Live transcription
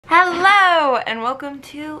Hello and welcome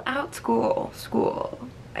to Outschool School,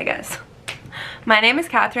 I guess. My name is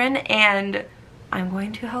Catherine and I'm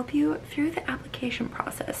going to help you through the application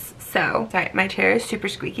process. So, sorry, my chair is super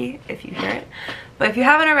squeaky if you hear it. But if you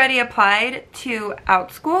haven't already applied to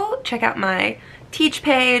Outschool, check out my Teach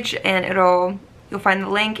page and you'll find the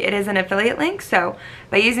link. It is an affiliate link, so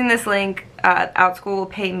by using this link, Outschool will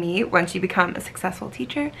pay me once you become a successful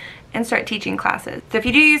teacher and start teaching classes. So if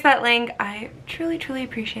you do use that link, I truly, truly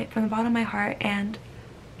appreciate it from the bottom of my heart, and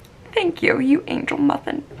thank you, you angel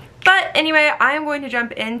muffin. But anyway, I am going to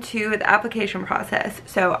jump into the application process.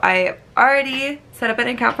 So I already set up an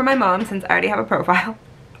account for my mom since I already have a profile,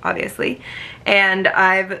 obviously, and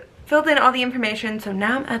I've filled in all the information, so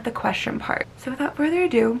now I'm at the question part. So without further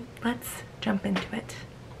ado, let's jump into it.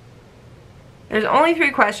 There's only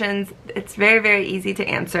 3 questions. It's very, very easy to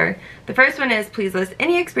answer. The first one is, please list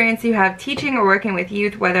any experience you have teaching or working with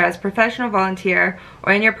youth, whether as professional volunteer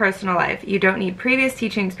or in your personal life. You don't need previous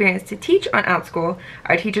teaching experience to teach on Outschool.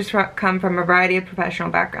 Our teachers come from a variety of professional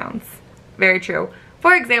backgrounds. Very true.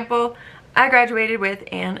 For example, I graduated with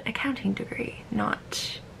an accounting degree,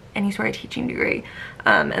 not any sort of teaching degree.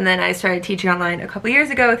 And then I started teaching online a couple years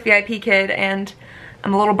ago with VIP Kid, and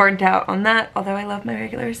I'm a little burnt out on that, although I love my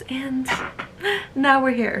regulars, and now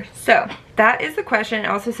we're here. So that is the question. It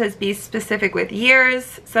also says be specific with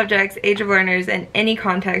years, subjects, age of learners, and any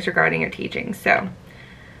context regarding your teaching. So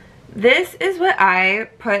this is what I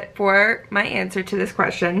put for my answer to this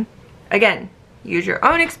question. Again, use your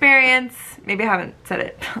own experience. Maybe I haven't said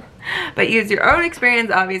it, but use your own experience,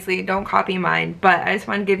 obviously. Don't copy mine, but I just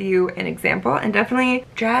want to give you an example and definitely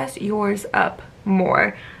jazz yours up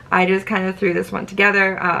more. I just kind of threw this one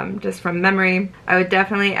together just from memory. I would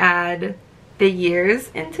definitely add the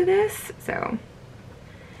years into this. So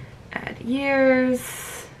add years,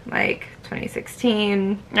 like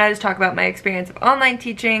 2016. I just talk about my experience of online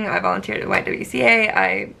teaching. I volunteered at YWCA.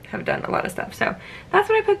 I have done a lot of stuff. So that's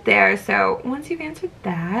what I put there. So once you've answered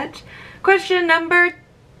that, question number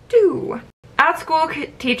 2.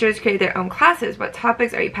 Outschool teachers create their own classes. What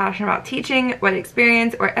topics are you passionate about teaching? What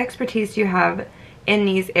experience or expertise do you have in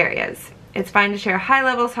these areas? It's fine to share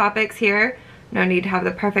high-level topics here. No need to have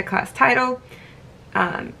the perfect class title.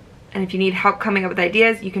 And if you need help coming up with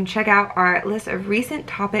ideas, you can check out our list of recent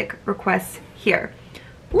topic requests here.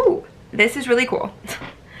 Ooh, this is really cool.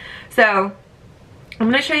 So I'm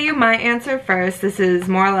going to show you my answer first. This is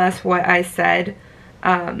more or less what I said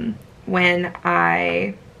when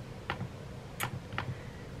I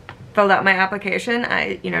filled out my application.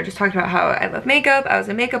 I, just talked about how I love makeup. I was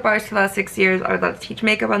a makeup artist for the last 6 years. I would love to teach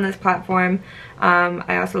makeup on this platform.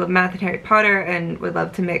 I also love math and Harry Potter and would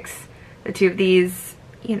love to mix the 2 of these,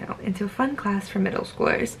 into a fun class for middle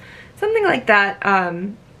schoolers. Something like that.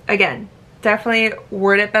 Again, definitely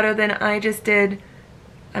word it better than I just did.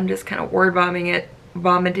 I'm just kind of word vomiting it.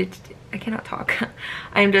 I cannot talk.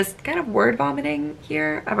 I'm just kind of word vomiting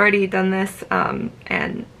here. I've already done this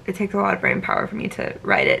and it takes a lot of brain power for me to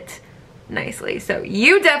write it nicely. So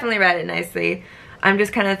you definitely write it nicely. I'm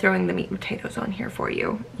just kind of throwing the meat and potatoes on here for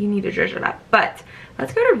you. You need to judge it up. But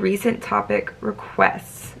let's go to recent topic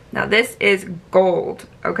requests. Now this is gold,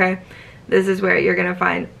 okay? This is where you're gonna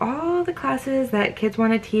find all the classes that kids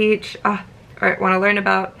want to teach or want to learn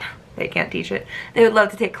about. They can't teach it. They would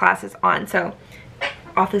love to take classes on. So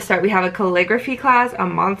off the start, we have a calligraphy class, a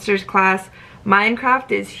monsters class.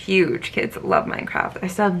 Minecraft is huge. Kids love Minecraft. I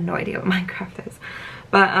still have no idea what Minecraft is.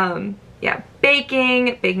 But yeah,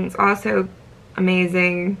 baking. Baking's also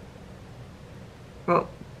amazing. Well,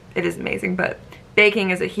 it is amazing, but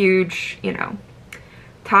baking is a huge,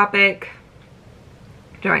 topic.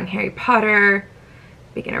 Drawing Harry Potter,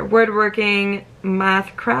 beginner woodworking, math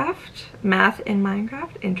in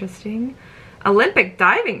Minecraft, interesting. Olympic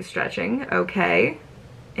diving stretching, okay.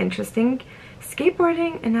 Interesting.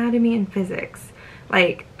 Skateboarding, anatomy, and physics.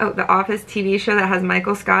 Like, oh, the Office TV show that has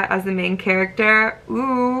Michael Scott as the main character.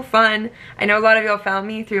 Ooh, fun. I know a lot of y'all found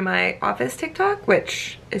me through my Office TikTok,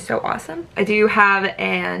 which is so awesome. I do have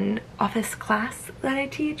an Office class that I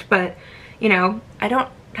teach, but, I don't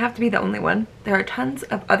have to be the only one. There are tons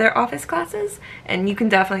of other Office classes, and you can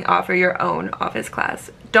definitely offer your own Office class.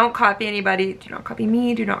 Don't copy anybody. Do not copy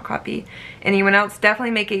me. Do not copy anyone else.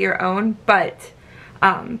 Definitely make it your own, but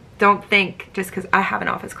don't think just because I have an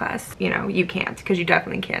Office class, you can't, because you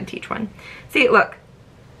definitely can teach one. See, look,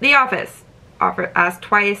 The Office, asked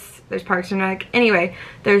twice. There's Parks and Rec. Anyway,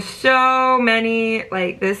 there's so many,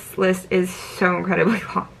 like, this list is so incredibly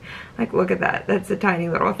long. Like, look at that. That's a tiny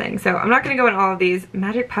little thing. So I'm not going to go in all of these.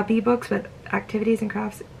 Magic Puppy books with activities and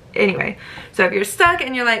crafts. Anyway, so if you're stuck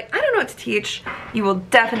and you're like, I don't know what to teach, you will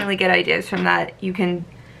definitely get ideas from that. You can,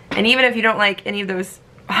 and even if you don't like any of those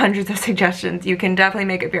hundreds of suggestions. You can definitely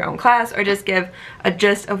make up your own class or just give a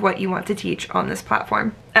gist of what you want to teach on this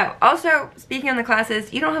platform. Oh, also, speaking on the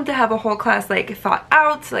classes, you don't have to have a whole class like thought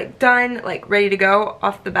out, like done, like ready to go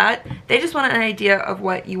off the bat. They just want an idea of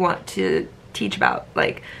what you want to teach about.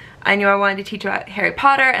 Like, I knew I wanted to teach about Harry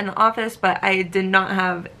Potter and The Office, but I did not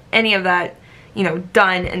have any of that, you know,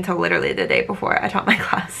 done until literally the day before I taught my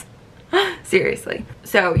class. Seriously.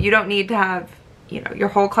 So you don't need to have, you know, your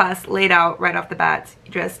whole class laid out right off the bat.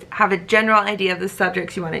 You just have a general idea of the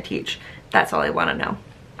subjects you want to teach. That's all I want to know.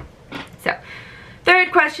 So,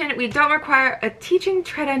 third question, we don't require a teaching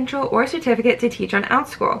credential or certificate to teach on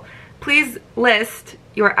Outschool. Please list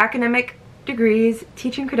your academic degrees,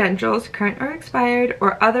 teaching credentials, current or expired,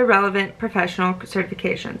 or other relevant professional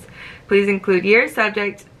certifications. Please include year,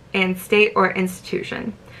 subject, and state or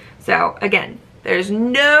institution. So again, there's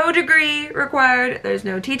no degree required. There's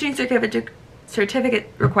no teaching certificate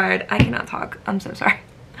required. I cannot talk. I'm so sorry.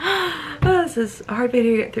 Oh, this is a hard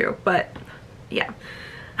video to get through, but yeah.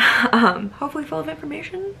 Hopefully full of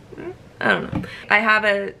information. I don't know. I have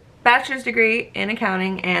a bachelor's degree in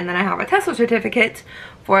accounting, and then I have a TESOL certificate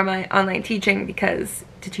for my online teaching, because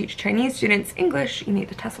to teach Chinese students English, you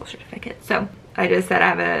need a TESOL certificate. So I just said I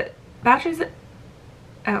have a bachelor's.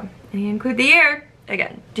 Oh, and you include the year.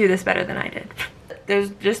 Again, do this better than I did.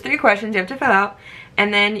 There's just 3 questions you have to fill out,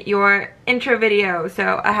 and then your intro video.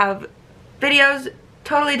 So I have videos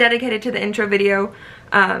totally dedicated to the intro video,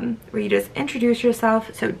 where you just introduce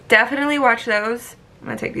yourself. So definitely watch those. I'm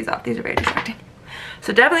gonna take these off. These are very distracting.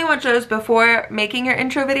 So definitely watch those before making your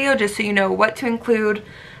intro video, just so you know what to include,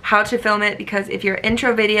 how to film it, because if your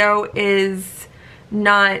intro video is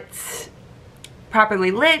not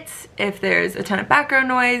properly lit, if there's a ton of background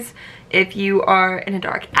noise, if you are in a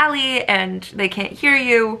dark alley and they can't hear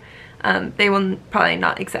you, they will probably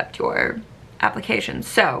not accept your application.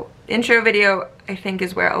 So intro video, I think,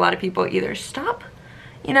 is where a lot of people either stop,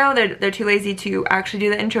 you know, they're too lazy to actually do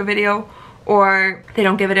the intro video, or they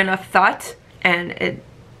don't give it enough thought, and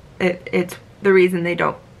it's the reason they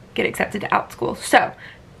don't get accepted to Outschool. So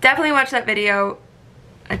definitely watch that video.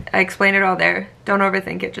 I explain it all there. Don't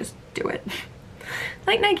overthink it, just do it.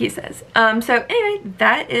 Like Nike says. So anyway,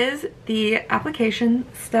 that is the application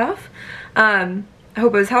stuff. I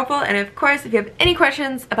hope it was helpful, and of course, if you have any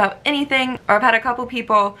questions about anything, or I've had a couple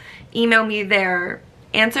people email me their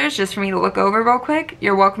answers just for me to look over real quick,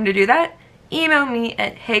 you're welcome to do that. Email me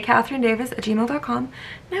at heycatherinedavis@gmail.com,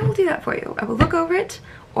 and I will do that for you. I will look over it,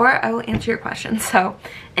 or I will answer your questions. So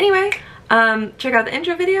anyway, check out the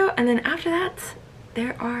intro video, and then after that,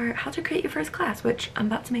 there are how to create your first class, which I'm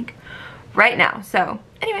about to make right now. So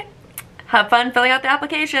anyway, have fun filling out the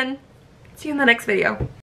application. See you in the next video.